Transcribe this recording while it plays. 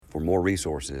For more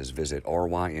resources, visit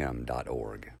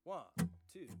rym.org. 1,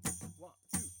 2, 1,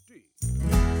 2, 3.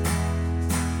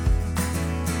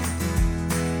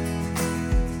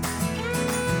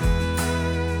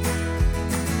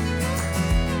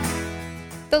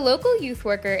 The Local Youth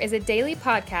Worker is a daily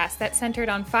podcast that's centered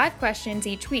on 5 questions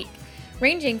each week.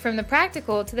 Ranging from the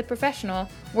practical to the professional,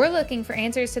 we're looking for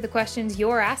answers to the questions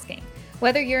you're asking.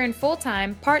 Whether you're in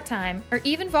full-time, part-time, or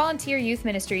even volunteer youth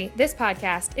ministry, this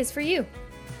podcast is for you.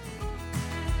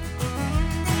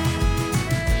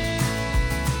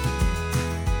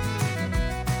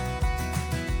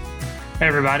 Hey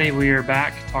everybody, we are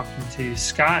back talking to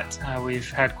Scott.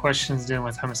 We've had questions dealing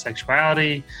with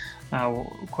homosexuality,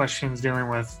 questions dealing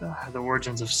with the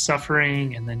origins of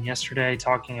suffering, and then yesterday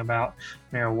talking about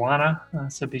marijuana.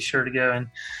 So be sure to go and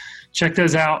check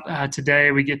those out.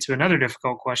 Today we get to another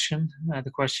difficult question.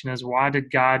 The question is, why did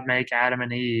God make Adam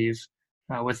and Eve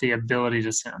with the ability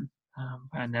to sin?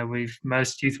 I know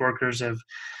most youth workers have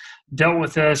dealt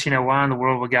with this. Why in the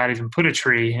world would God even put a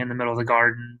tree in the middle of the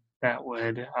garden that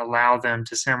would allow them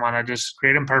to sin? Why not just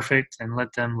create them perfect and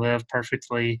let them live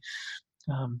perfectly,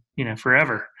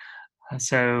 forever?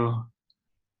 So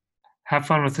have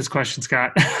fun with this question,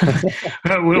 Scott.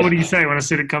 What do you say when a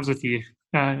student comes with you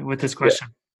with this question?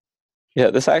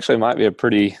 Yeah, this actually might be a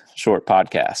pretty short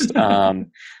podcast.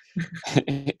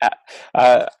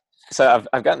 So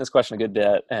I've gotten this question a good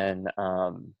bit, and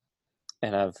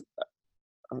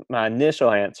my initial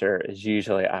answer is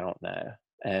usually I don't know.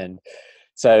 And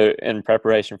so in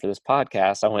preparation for this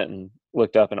podcast, I went and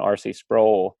looked up an R.C.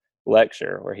 Sproul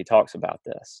lecture where he talks about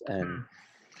this, and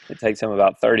it takes him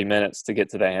about 30 minutes to get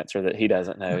to the answer that he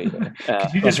doesn't know either.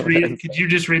 Could you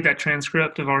just read that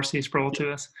transcript of R.C. Sproul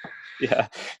to us? Yeah,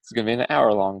 it's going to be an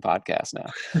hour-long podcast now.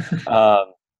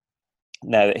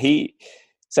 He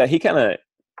said,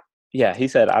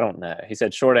 I don't know. He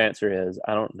said, short answer is,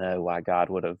 I don't know why God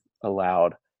would have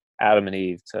allowed Adam and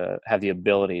Eve to have the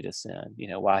ability to sin,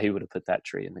 why he would have put that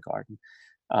tree in the garden.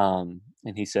 And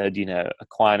he said,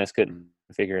 Aquinas couldn't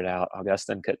figure it out.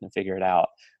 Augustine couldn't figure it out.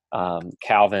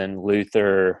 Calvin,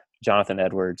 Luther, Jonathan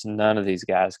Edwards, none of these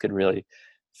guys could really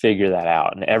figure that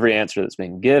out. And every answer that's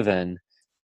been given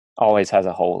always has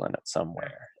a hole in it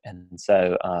somewhere. And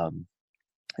so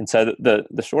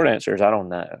the short answer is, I don't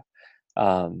know.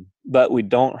 But we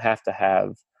don't have to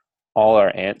have all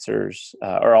our answers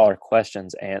or all our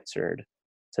questions answered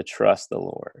to trust the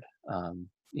Lord.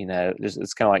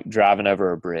 It's kind of like driving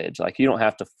over a bridge. Like, you don't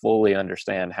have to fully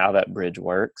understand how that bridge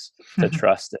works to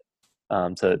trust it,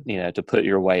 to put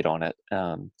your weight on it.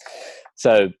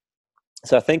 So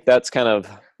I think that's kind of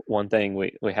one thing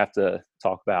we have to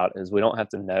talk about, is we don't have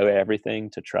to know everything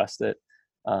to trust it.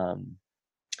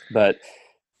 But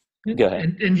go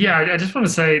ahead. And yeah, I just want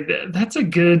to say that's a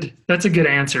good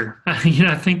answer.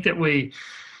 I think that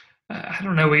I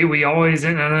don't know, we always,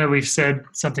 and I know we've said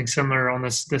something similar on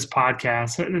this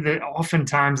podcast, that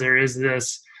oftentimes there is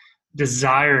this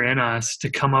desire in us to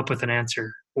come up with an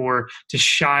answer, or to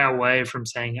shy away from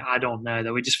saying, I don't know,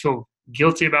 that we just feel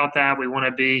guilty about that. We want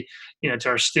to be, to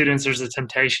our students, there's a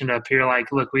temptation to appear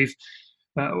like, look, we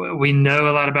know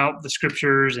a lot about the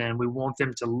scriptures and we want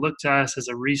them to look to us as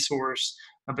a resource.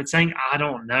 But saying, I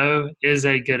don't know, is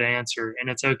a good answer, and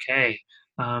it's okay.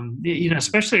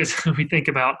 Especially as we think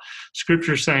about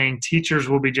scripture saying teachers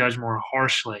will be judged more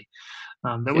harshly.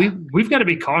 We've got to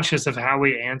be cautious of how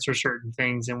we answer certain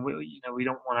things, and we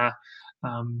don't want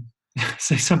to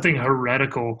say something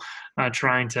heretical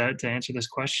trying to answer this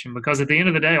question, because at the end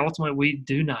of the day, ultimately, we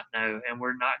do not know, and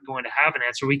we're not going to have an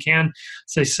answer. We can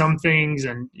say some things,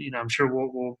 and I'm sure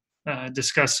we'll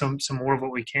discuss some more of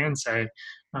what we can say,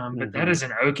 but that is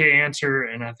an okay answer,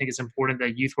 and I think it's important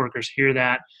that youth workers hear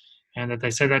that and that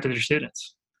they say that to their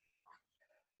students.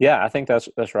 Yeah, I think that's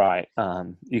right.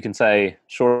 You can say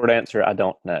short answer, I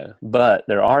don't know, but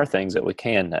there are things that we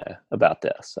can know about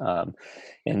this, and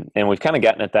we've kind of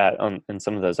gotten at that in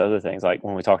some of those other things, like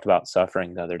when we talked about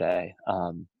suffering the other day.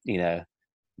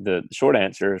 The short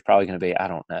answer is probably going to be, I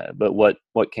don't know. But what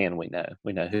can we know?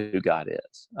 We know who God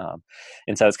is.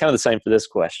 And so it's kind of the same for this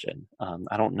question.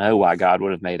 I don't know why God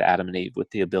would have made Adam and Eve with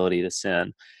the ability to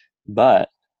sin, but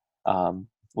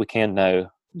we can know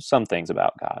some things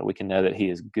about God. We can know that he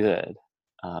is good.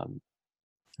 And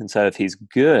so if he's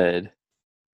good,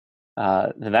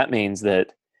 then that means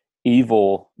that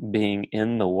evil being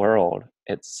in the world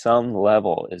at some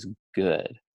level is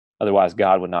good. Otherwise,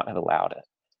 God would not have allowed it.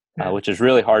 Which is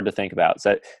really hard to think about.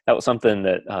 So that was something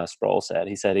that Sproul said.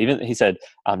 He said,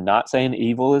 I'm not saying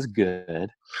evil is good.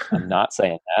 I'm not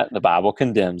saying that. The Bible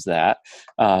condemns that.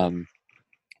 But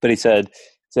he said,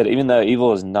 even though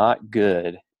evil is not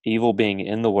good, evil being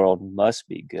in the world must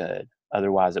be good.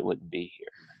 Otherwise, it wouldn't be here.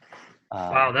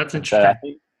 Wow, that's And so interesting. I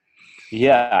think,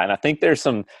 yeah, and I think there's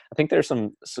some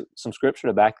scripture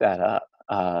to back that up.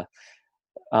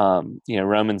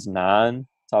 Romans 9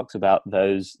 talks about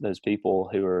those people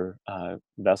who are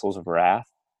vessels of wrath,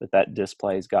 that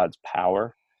displays God's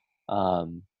power.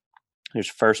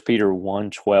 There's 1 Peter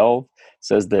 1:12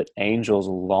 says that angels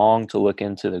long to look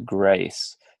into the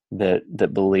grace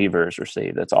that believers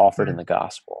receive, that's offered in the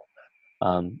gospel.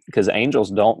 Because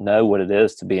angels don't know what it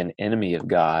is to be an enemy of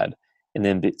God and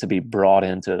then to be brought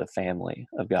into the family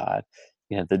of God.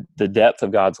 The depth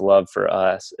of God's love for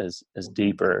us is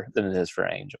deeper than it is for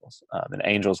angels. And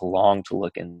angels long to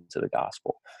look into the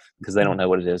gospel because they don't know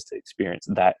what it is to experience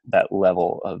that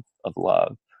level of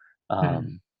love.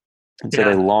 And so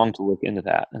they Yeah. long to look into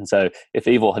that. And so if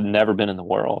evil had never been in the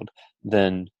world,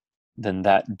 then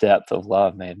that depth of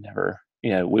love may have never,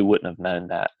 we wouldn't have known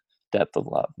that depth of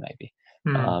love maybe.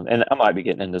 And I might be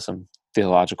getting into some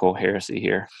theological heresy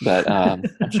here, but I'm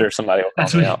sure somebody will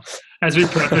call me out. As we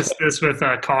preface this with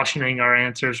cautioning our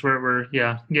answers, we're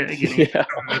getting Yeah.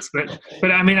 this,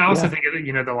 but I mean, I also Yeah. think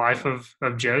of the life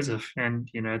of Joseph, and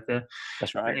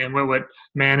That's right. and what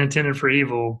man intended for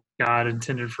evil, God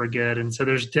intended for good, and so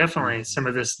there's definitely some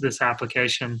of this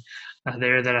application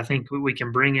there that I think we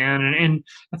can bring in, and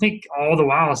I think all the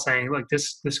while saying, look,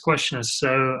 this question is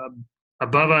so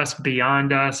above us,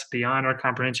 beyond our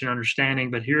comprehension,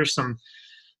 understanding, but here are some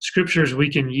scriptures we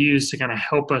can use to kind of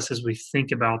help us as we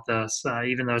think about this,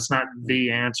 even though it's not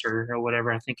the answer or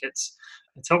whatever. I think it's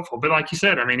helpful. But like you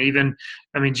said,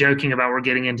 joking about we're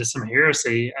getting into some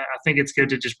heresy, I think it's good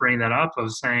to just bring that up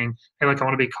of saying, hey, look, I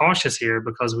want to be cautious here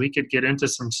because we could get into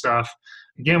some stuff,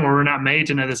 again, where we're not made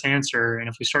to know this answer. And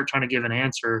if we start trying to give an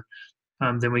answer,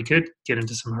 then we could get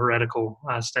into some heretical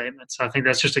statements. So I think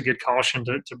that's just a good caution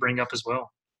to bring up as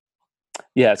well.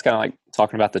 Yeah, it's kind of like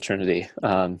talking about the Trinity.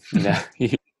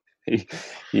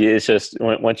 It's just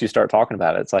once you start talking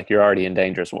about it, it's like you're already in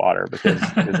dangerous water because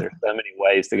there's so many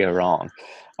ways to go wrong.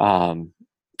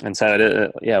 And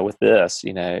so, with this,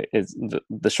 it's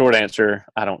the short answer,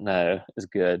 I don't know, is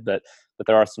good, but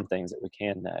there are some things that we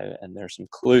can know, and there's some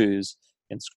clues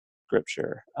in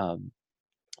Scripture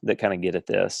that kind of get at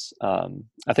this.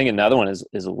 I think another one is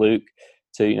Luke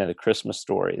 2, the Christmas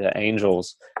story, the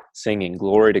angels singing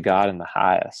glory to God in the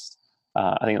highest.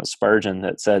 I think it was Spurgeon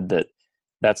that said that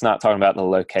that's not talking about the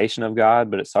location of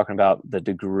God, but it's talking about the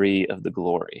degree of the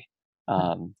glory.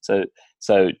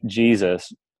 So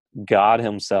Jesus, God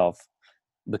himself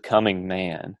becoming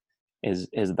man is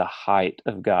the height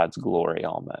of God's glory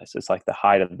almost. It's like the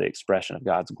height of the expression of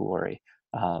God's glory,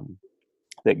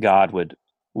 that God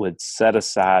would set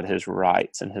aside his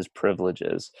rights and his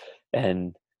privileges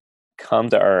and come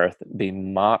to earth, be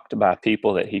mocked by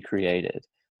people that he created.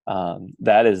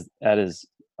 That is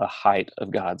a height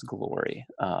of God's glory.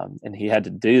 And he had to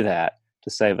do that to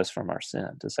save us from our sin,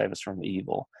 to save us from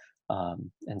evil.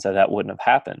 And so that wouldn't have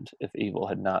happened if evil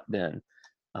had not been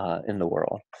in the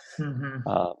world. Mm-hmm.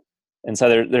 And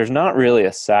so there's not really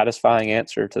a satisfying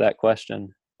answer to that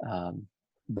question.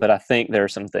 But I think there are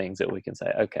some things that we can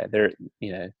say, okay,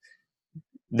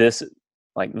 this,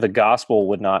 like, the gospel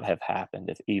would not have happened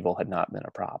if evil had not been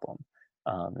a problem.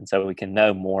 And so we can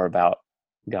know more about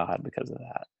God because of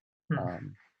that.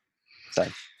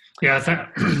 Yeah, I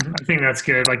think that's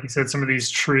good. Like you said, some of these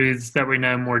truths that we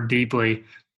know more deeply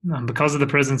because of the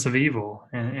presence of evil.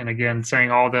 And again, saying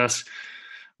all this,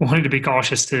 wanting to be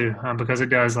cautious too, because it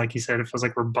does, like you said, it feels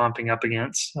like we're bumping up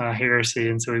against heresy.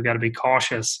 And so we've got to be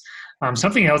cautious.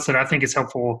 Something else that I think is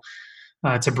helpful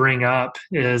to bring up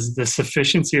is the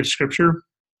sufficiency of Scripture.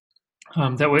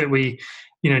 That way we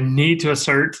need to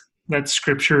assert that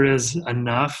Scripture is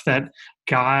enough, that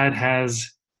God has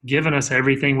given us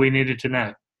everything we needed to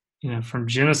know. From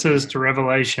Genesis to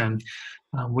Revelation,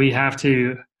 we have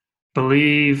to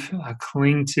believe,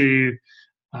 cling to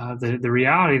the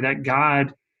reality that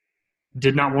God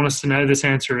did not want us to know this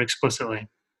answer explicitly,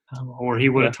 or he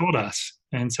would have told us.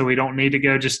 And so we don't need to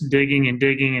go just digging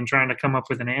and trying to come up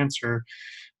with an answer,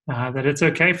 that it's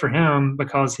okay for him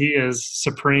because he is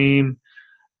supreme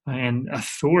and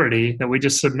authority, that we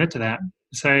just submit to that.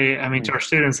 Say, to our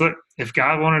students, look, if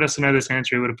God wanted us to know this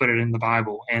answer, he would have put it in the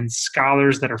Bible. And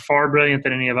scholars that are far brilliant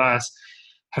than any of us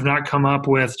have not come up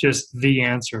with just the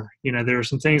answer. There are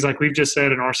some things like we've just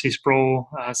said and R.C. Sproul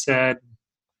said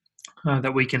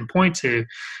that we can point to,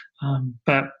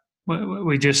 but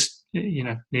we just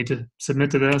need to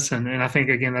submit to this. And I think,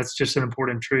 again, that's just an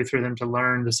important truth for them to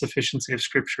learn the sufficiency of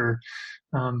Scripture,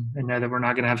 and know that we're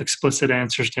not going to have explicit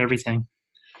answers to everything.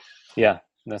 Yeah,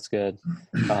 that's good.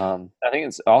 I think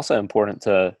it's also important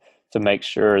to make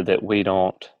sure that we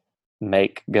don't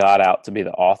make God out to be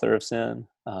the author of sin,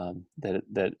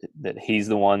 that he's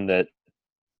the one that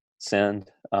sinned,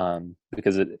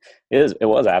 because it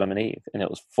was Adam and Eve, and it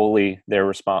was fully their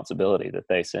responsibility that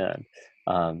they sinned.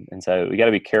 And so we got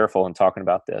to be careful in talking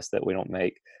about this, that we don't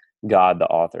make God the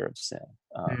author of sin,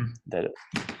 that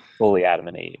it's fully Adam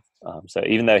and Eve. So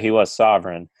even though he was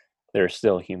sovereign, there's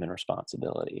still human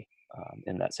responsibility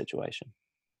in that situation.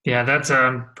 Yeah, that's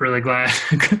really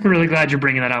glad you're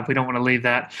bringing that up. We don't want to leave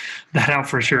that out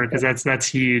for sure, because that's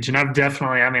huge. And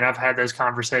I've had those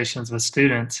conversations with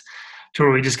students to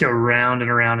where we just go round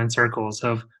and around in circles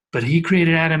of, but he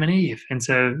created Adam and Eve, and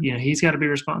so he's got to be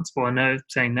responsible. And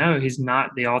saying no, he's not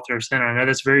the author of sin. I know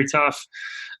that's very tough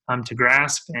to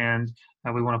grasp, and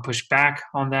we want to push back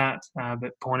on that,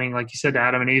 but pointing, like you said, to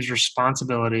Adam and Eve's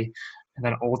responsibility, and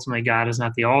that ultimately God is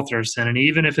not the author of sin. And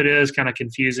even if it is kind of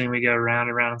confusing, we go around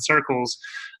and around in circles,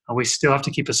 we still have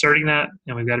to keep asserting that,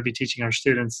 and we've got to be teaching our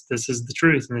students this is the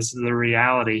truth and this is the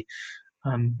reality,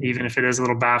 even if it is a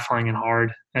little baffling and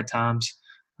hard at times.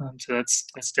 So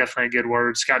that's definitely a good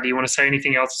word. Scott, do you want to say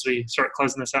anything else as we start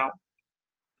closing this out?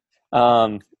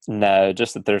 No,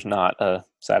 just that there's not a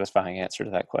satisfying answer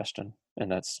to that question, and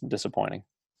that's disappointing.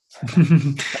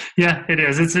 Yeah, it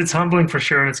is. It's humbling for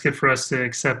sure, and it's good for us to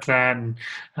accept that. And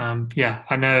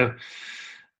I know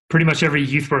pretty much every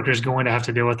youth worker is going to have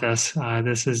to deal with this.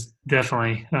 This is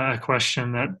definitely a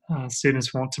question that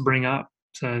students want to bring up.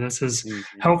 So this is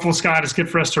helpful, Scott. It's good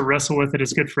for us to wrestle with it.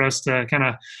 It's good for us to kind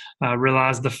of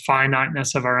realize the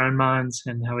finiteness of our own minds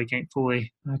and how we can't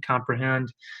fully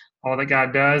comprehend all that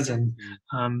God does. And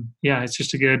it's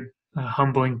just a good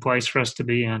humbling place for us to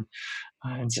be in.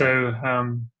 So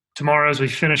tomorrow, as we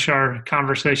finish our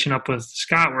conversation up with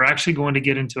Scott, we're actually going to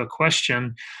get into a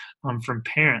question from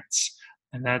parents,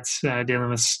 and that's dealing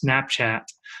with Snapchat.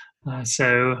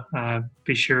 So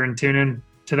be sure and tune in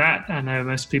to that. I know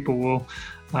most people will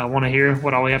want to hear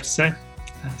what all we have to say.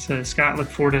 So Scott, look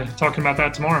forward to talking about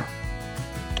that tomorrow.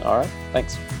 All right.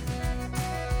 Thanks.